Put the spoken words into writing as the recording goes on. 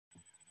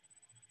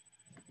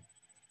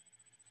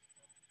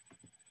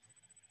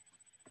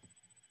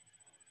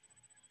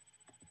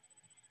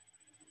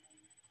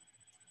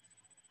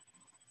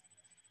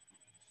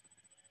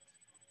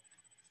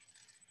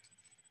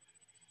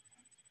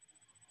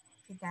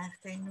Good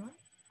afternoon.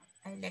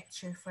 Our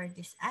lecture for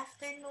this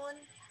afternoon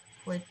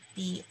would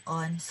be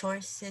on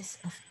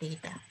sources of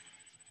data.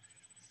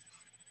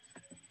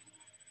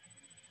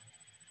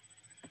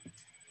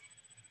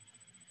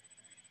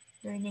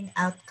 Learning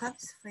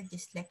outcomes for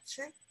this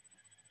lecture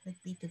would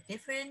be to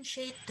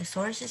differentiate the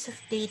sources of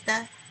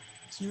data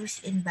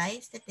used in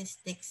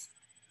biostatistics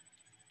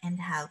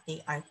and how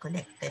they are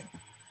collected.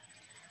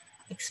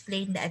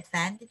 Explain the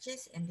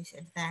advantages and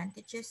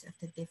disadvantages of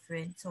the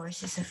different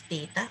sources of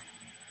data,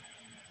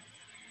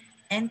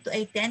 and to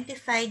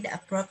identify the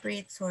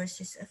appropriate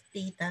sources of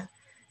data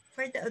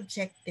for the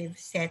objective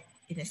set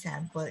in a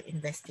sample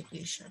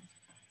investigation.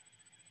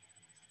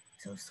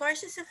 So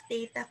sources of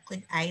data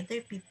could either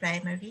be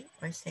primary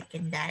or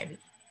secondary.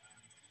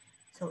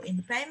 So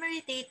in primary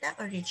data,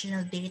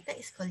 original data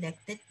is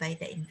collected by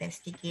the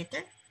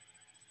investigator,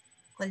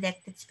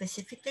 collected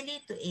specifically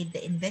to aid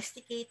the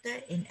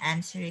investigator in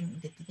answering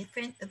the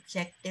different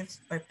objectives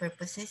or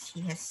purposes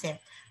he has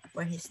set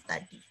for his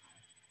study.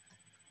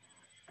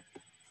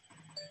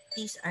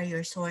 These are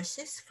your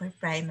sources for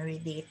primary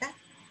data.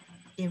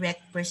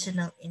 Direct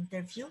personal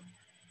interview.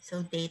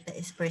 So data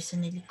is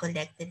personally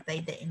collected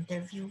by the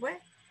interviewer.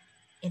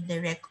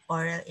 Indirect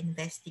oral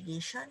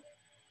investigation.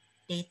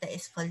 Data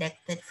is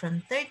collected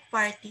from third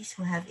parties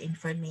who have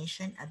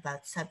information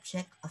about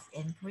subject of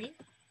inquiry.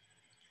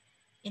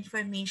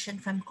 Information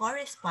from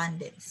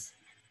correspondence.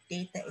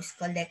 Data is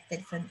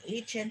collected from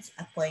agents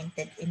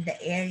appointed in the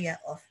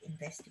area of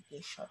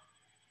investigation.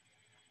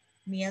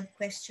 Mailed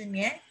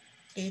questionnaire.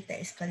 Data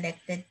is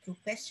collected through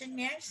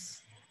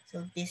questionnaires.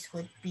 So this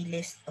would be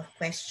list of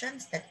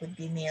questions that would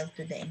be mailed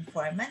to the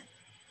informant.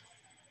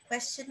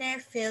 Questionnaire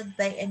filled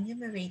by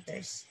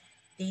enumerators.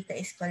 Data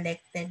is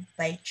collected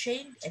by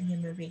trained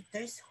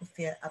enumerators who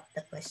fill up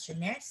the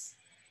questionnaires.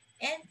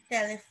 And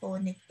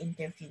telephonic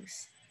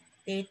interviews.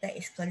 Data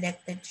is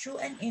collected through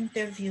an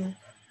interview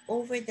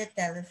over the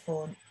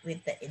telephone with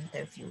the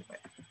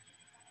interviewer.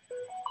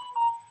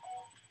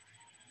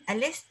 A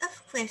list of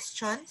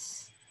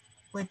questions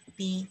would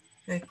be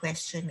your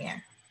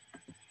questionnaire.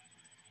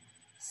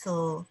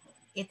 So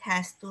it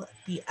has to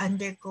be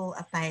undergo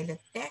a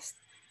pilot test,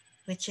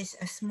 which is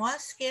a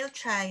small-scale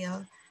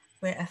trial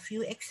where a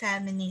few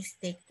examinees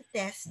take the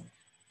test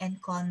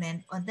and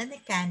comment on the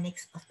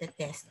mechanics of the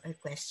test or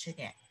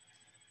questionnaire.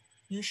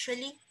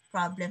 Usually,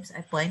 problems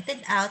are pointed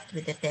out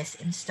with the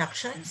test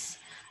instructions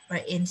or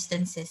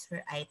instances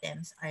where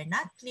items are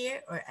not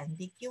clear or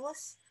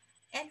ambiguous,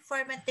 and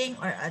formatting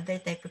or other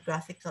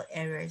typographical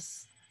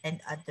errors and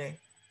other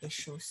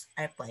issues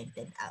are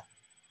pointed out.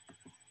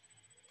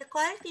 The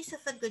qualities of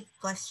a good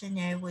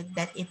questionnaire would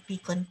that it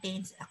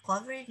contains a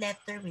cover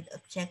letter with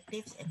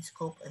objectives and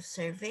scope of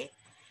survey.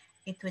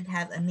 It would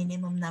have a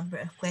minimum number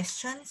of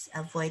questions,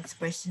 avoids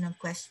personal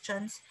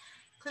questions,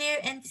 clear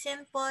and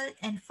simple,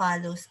 and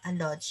follows a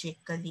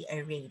logically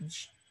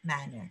arranged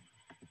manner.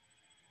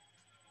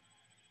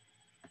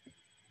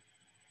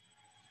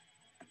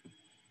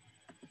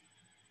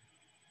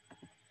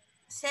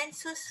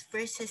 Census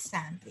versus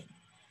sampling.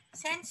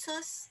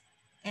 Census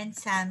and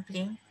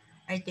sampling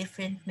are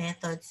different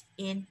methods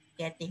in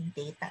getting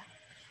data.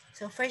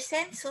 So for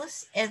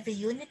census, every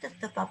unit of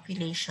the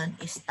population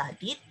is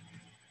studied,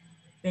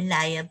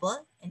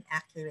 reliable and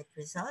accurate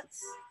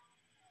results,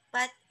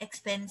 but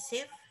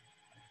expensive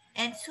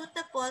and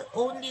suitable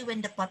only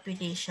when the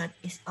population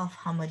is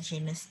of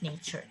homogeneous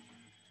nature.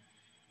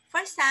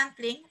 For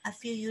sampling, a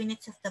few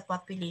units of the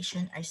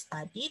population are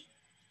studied,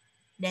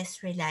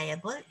 less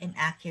reliable and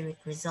accurate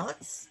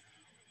results,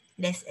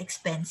 less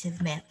expensive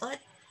method,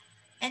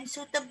 and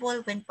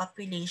suitable when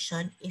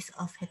population is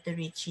of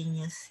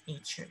heterogeneous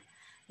nature.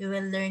 We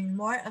will learn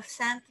more of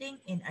sampling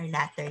in our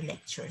latter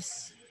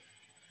lectures.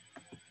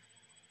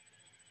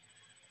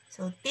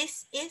 So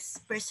this is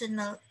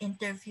personal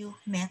interview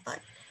method.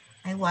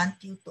 I want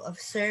you to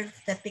observe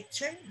the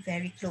picture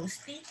very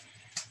closely,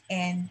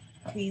 and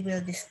we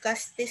will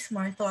discuss this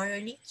more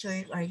thoroughly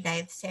during our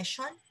live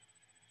session.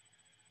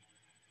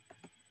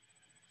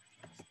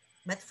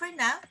 But for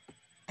now,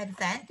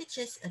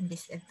 advantages and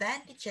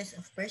disadvantages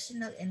of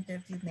personal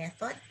interview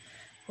method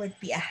would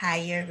be a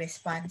higher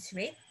response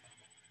rate.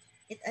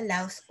 It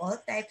allows all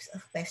types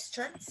of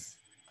questions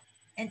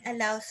and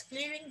allows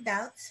clearing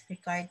doubts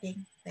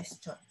regarding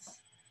questions.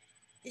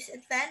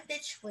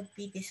 Disadvantage would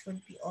be this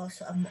would be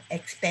also an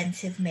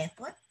expensive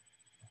method,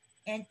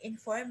 and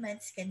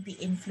informants can be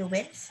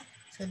influenced.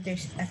 So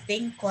there's a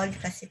thing called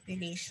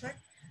facilitation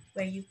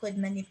where you could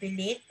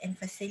manipulate and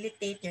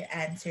facilitate your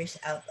answers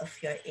out of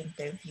your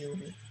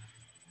interviewee.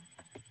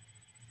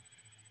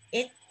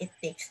 It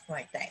takes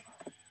more time.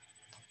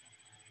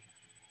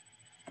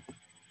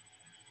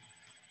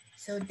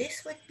 So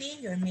this would be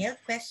your mail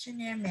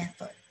questionnaire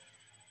method.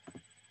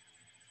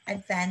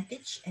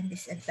 Advantage and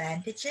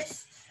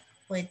disadvantages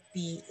would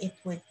be it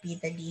would be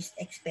the least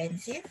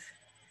expensive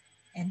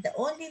and the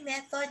only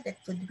method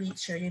that could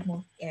reach your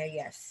remote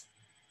areas.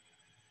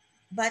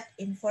 But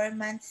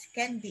informants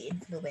can be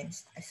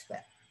influenced as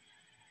well.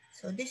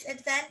 So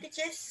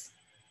disadvantages,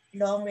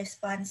 long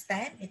response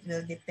time. It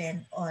will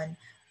depend on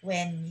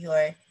when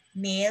your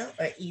Mail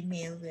or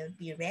email will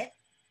be read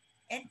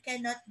and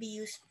cannot be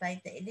used by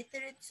the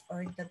illiterates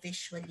or the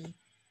visually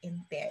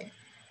impaired.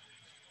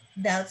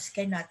 Doubts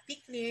cannot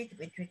be cleared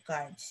with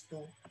regards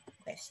to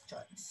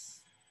questions.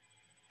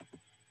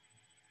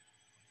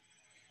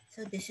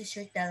 So this is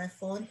your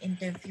telephone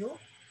interview.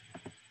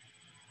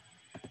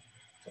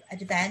 So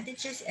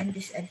advantages and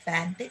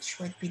disadvantage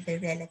would be the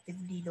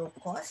relatively low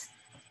cost,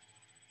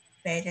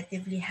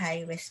 relatively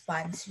high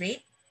response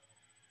rate,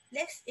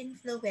 less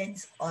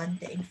influence on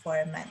the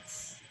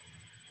informants.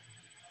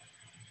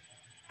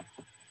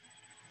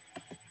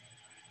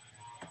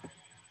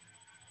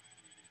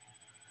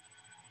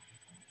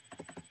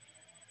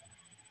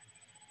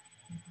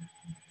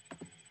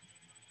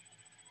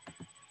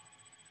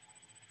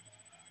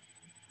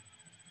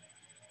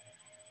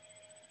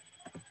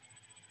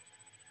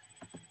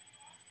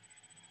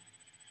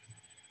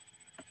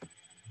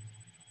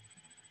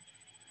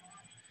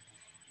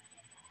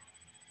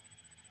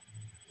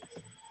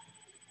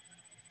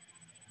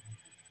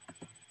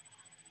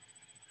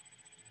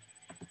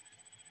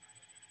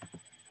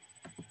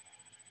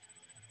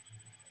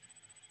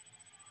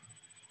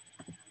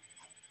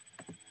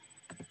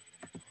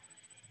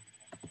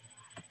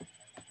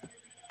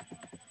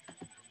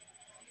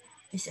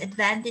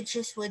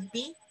 Disadvantages would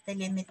be the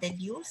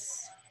limited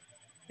use,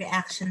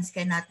 reactions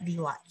cannot be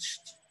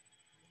watched.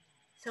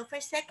 So for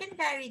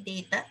secondary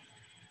data,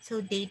 so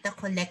data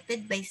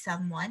collected by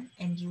someone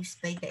and used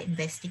by the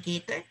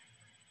investigator,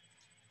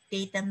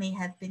 data may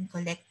have been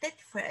collected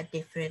for a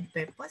different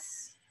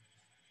purpose.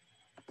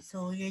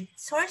 So your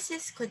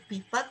sources could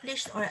be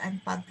published or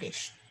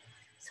unpublished.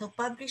 So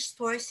published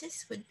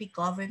sources would be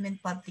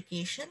government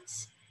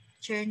publications,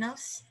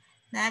 journals,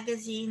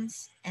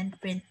 magazines, and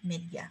print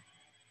media.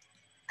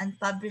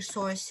 Unpublished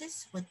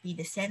sources would be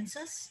the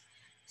census,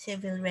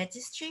 civil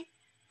registry,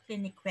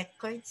 clinic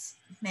records,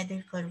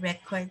 medical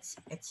records,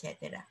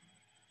 etc.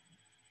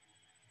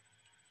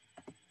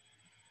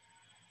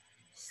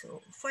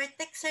 So for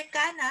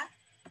Texarkana,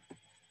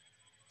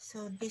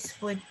 so this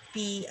would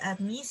be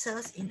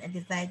measles in a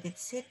divided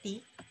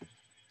city.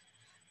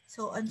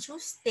 So on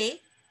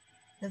Tuesday,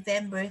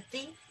 November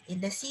 3,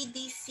 the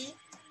CDC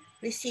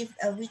received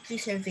a weekly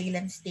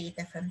surveillance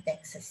data from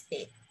Texas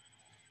State.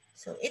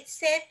 So it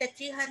said that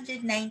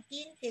 319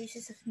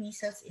 cases of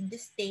measles in the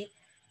state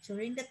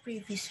during the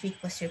previous week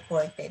was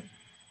reported.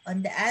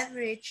 On the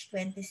average,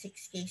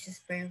 26 cases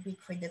per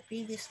week for the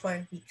previous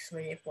 4 weeks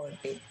were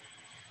reported.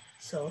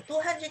 So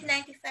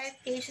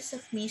 295 cases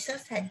of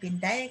measles had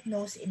been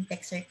diagnosed in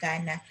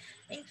Texarkana,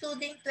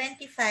 including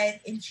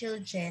 25 in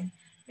children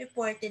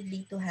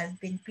reportedly to have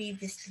been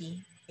previously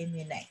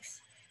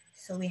immunized.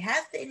 So we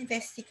have to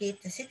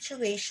investigate the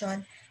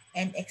situation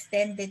and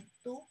extended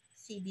to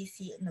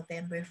CDC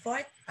November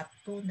 4th up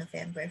to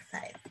November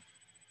 5th.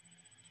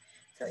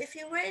 So if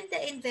you were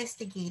the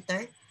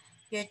investigator,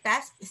 your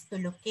task is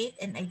to locate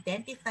and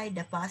identify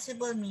the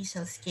possible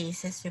measles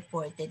cases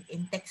reported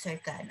in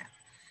Texarkana.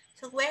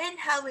 So where and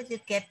how will you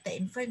get the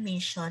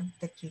information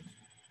that you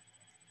need?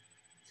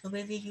 So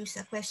will you use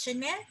a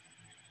questionnaire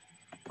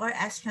or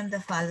ask from the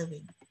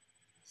following?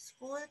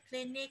 School,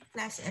 clinic,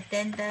 class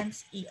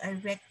attendance, ER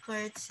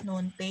records,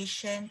 known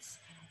patients,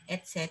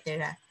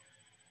 etc.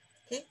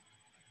 Okay.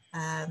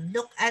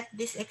 Look at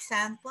this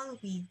example.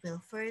 We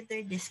will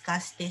further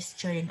discuss this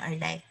during our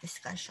live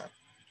discussion.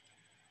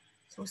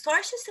 So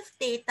sources of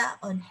data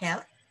on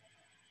health.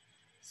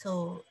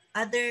 So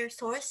other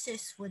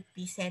sources would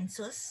be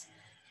census,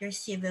 your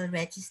civil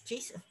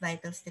registries of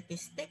vital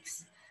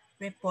statistics,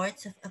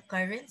 reports of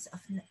occurrence of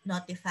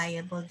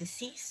notifiable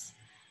disease,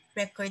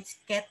 records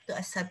kept to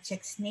a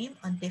subject's name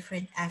on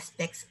different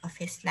aspects of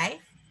his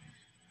life,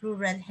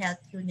 rural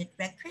health unit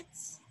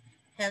records,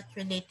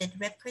 health-related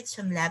records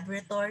from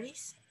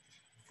laboratories,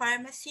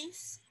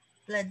 pharmacies,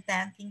 blood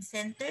banking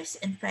centers,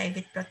 and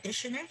private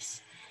practitioners,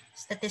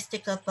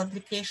 statistical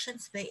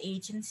publications by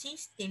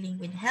agencies dealing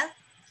with health,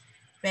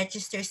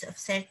 registers of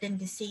certain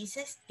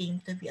diseases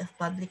deemed to be of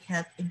public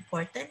health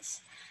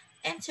importance,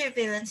 and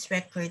surveillance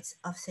records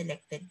of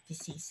selected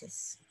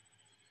diseases.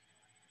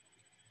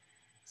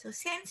 So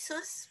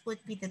census would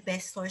be the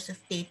best source of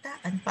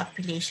data on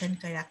population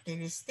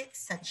characteristics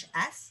such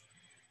as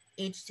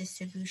age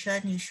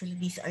distribution. Usually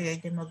these are your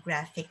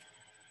demographic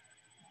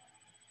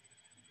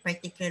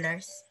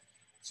particulars,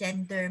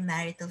 gender,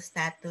 marital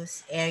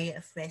status, area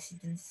of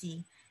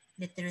residency,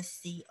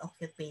 literacy,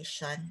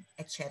 occupation,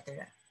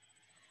 etc.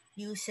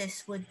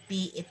 Uses would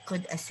be it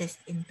could assist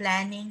in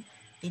planning,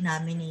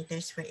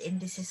 denominators for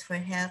indices for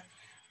health,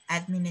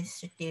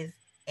 administrative,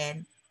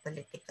 and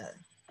political.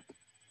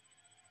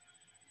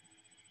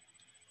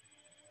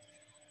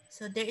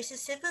 So there is a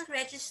civil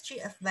registry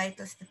of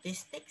vital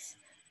statistics.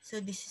 So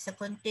this is a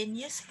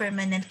continuous,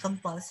 permanent,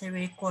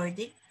 compulsory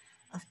recording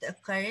of the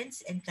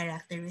occurrence and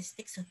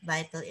characteristics of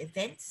vital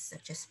events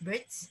such as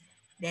births,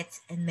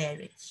 deaths, and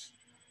marriage.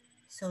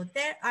 So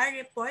there are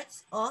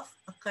reports of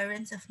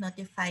occurrence of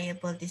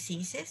notifiable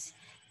diseases.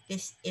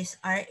 This is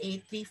RA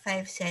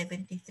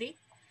 3573.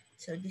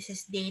 So this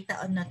is data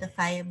on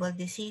notifiable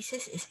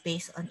diseases is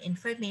based on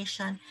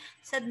information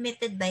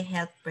submitted by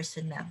health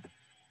personnel.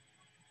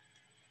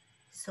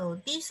 So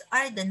these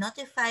are the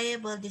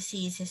notifiable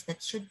diseases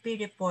that should be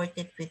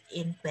reported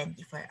within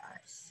 24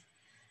 hours.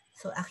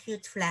 So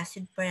acute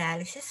flaccid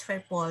paralysis for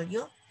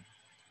polio,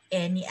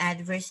 any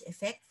adverse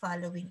effect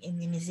following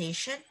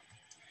immunization,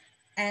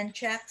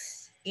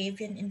 anthrax,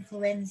 avian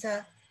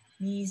influenza,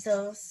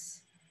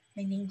 measles,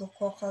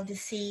 meningococcal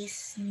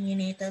disease,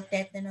 neonatal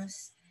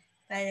tetanus,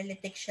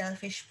 paralytic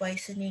shellfish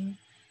poisoning,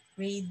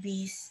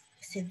 rabies,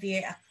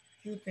 severe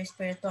acute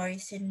respiratory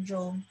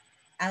syndrome,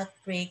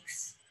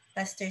 outbreaks,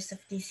 clusters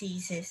of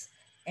diseases,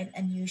 and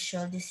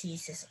unusual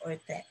diseases or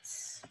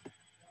threats.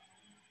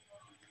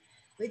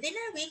 Within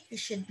a week, you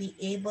should be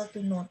able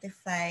to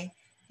notify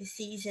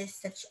diseases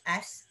such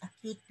as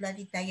acute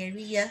bloody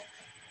diarrhea,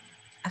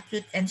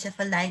 acute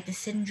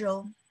encephalitis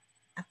syndrome,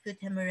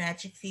 acute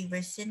hemorrhagic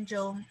fever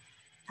syndrome,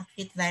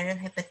 acute viral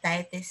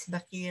hepatitis,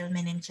 bacterial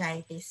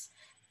meningitis,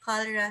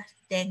 cholera,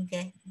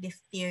 dengue,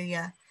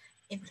 diphtheria,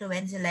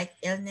 influenza-like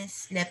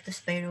illness,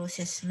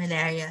 leptospirosis,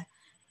 malaria,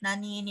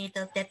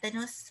 non-neonatal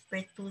tetanus,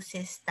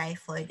 pertussis,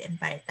 typhoid, and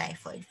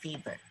paratyphoid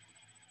fever.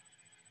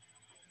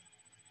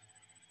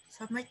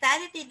 So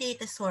mortality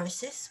data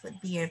sources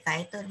would be your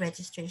vital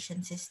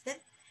registration system,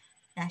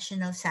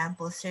 national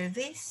sample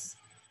surveys,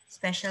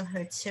 special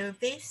health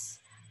surveys,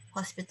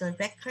 hospital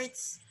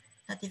records,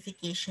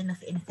 notification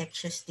of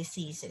infectious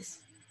diseases.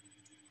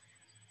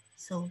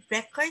 So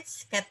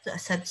records kept to a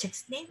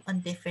subject's name on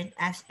different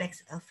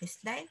aspects of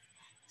his life.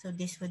 So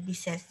this would be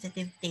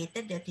sensitive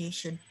data that you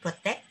should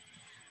protect.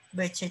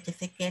 Birth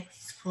certificate,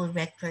 school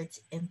records,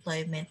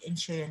 employment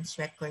insurance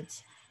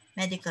records,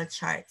 medical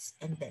charts,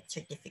 and death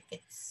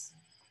certificates.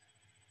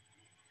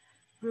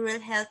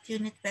 Rural health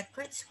unit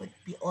records would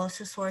be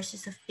also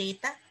sources of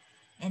data,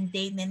 and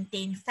they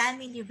maintain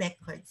family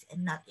records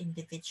and not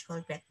individual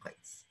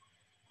records.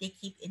 They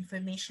keep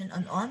information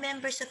on all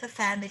members of a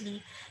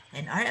family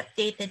and are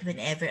updated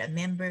whenever a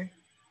member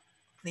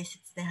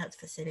visits the health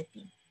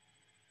facility.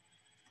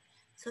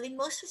 So in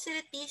most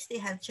facilities, they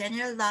have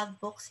general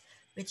logbooks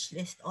which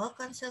list all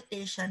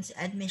consultations,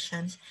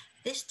 admissions,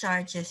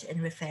 discharges, and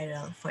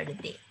referral for the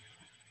day.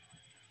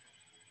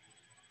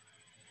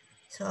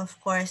 So of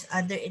course,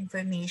 other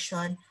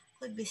information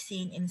could be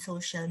seen in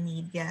social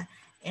media,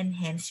 and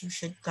hence you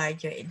should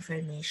guard your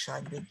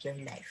information with your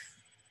life.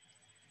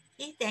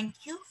 Okay,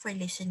 thank you for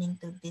listening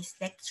to this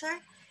lecture.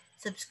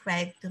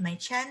 Subscribe to my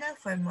channel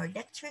for more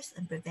lectures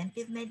on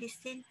preventive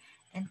medicine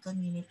and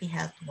community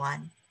health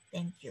 1.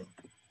 Thank you.